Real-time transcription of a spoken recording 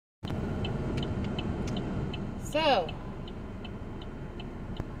So,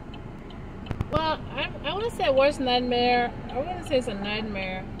 well, I want to say worst nightmare. I wouldn't say it's a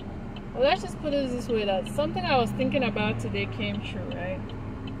nightmare. Well, let's just put it this way, that something I was thinking about today came true, right?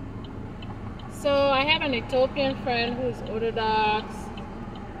 So, I have an Ethiopian friend who's Orthodox,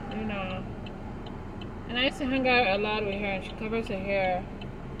 you know, and I used to hang out a lot with her, and she covers her hair.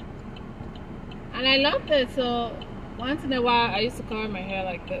 And I loved it, so once in a while I used to cover my hair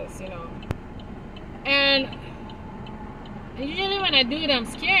like this, you know. And usually when I do it, I'm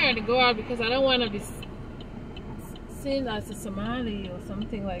scared to go out because I don't want to be seen as a Somali or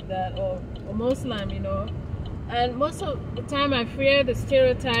something like that, or Muslim, you know. And most of the time I fear the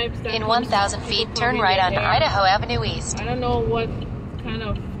stereotypes that in 1,000 feet, turn right on Idaho Avenue East. I don't know what kind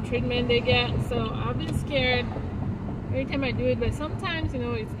of treatment they get, so I've been scared every time I do it. But sometimes, you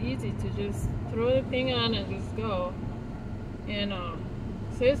know, it's easy to just throw the thing on and just go, and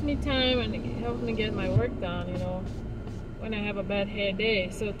saves me time and it helps me get my work done, you know, when I have a bad hair day.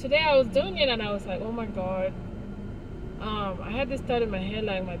 So today I was doing it and I was like, oh my god, I had this thought in my head,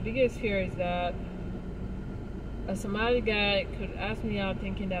 like, my biggest fear is that a Somali guy could ask me out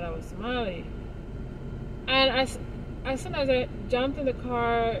thinking that I was Somali. And as soon as I jumped in the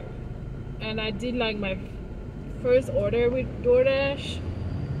car and I did like my first order with DoorDash,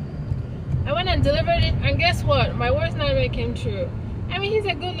 I went and delivered it, and guess what? My worst nightmare came true. I mean, he's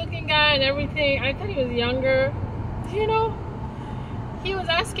a good looking guy and everything. I thought he was younger, you know. He was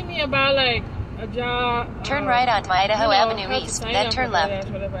asking me about like a job. Turn right onto Idaho Avenue East, then turn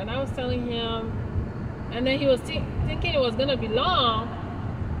left. Whatever. And I was telling him, and then he was thinking it was gonna be long.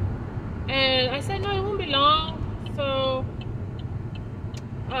 And I said, no, it won't be long. So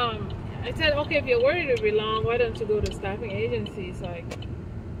I said, okay, if you're worried it'll be long, why don't you go to staffing agencies? Like,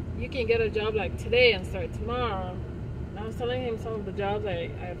 you can get a job like today and start tomorrow. And I was telling him some of the jobs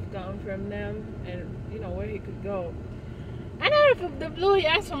I've gotten from them, and you know, where he could go. And out of the blue, he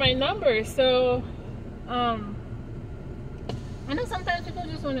asked for my number. So I know sometimes people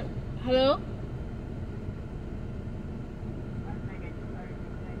just want to, hello?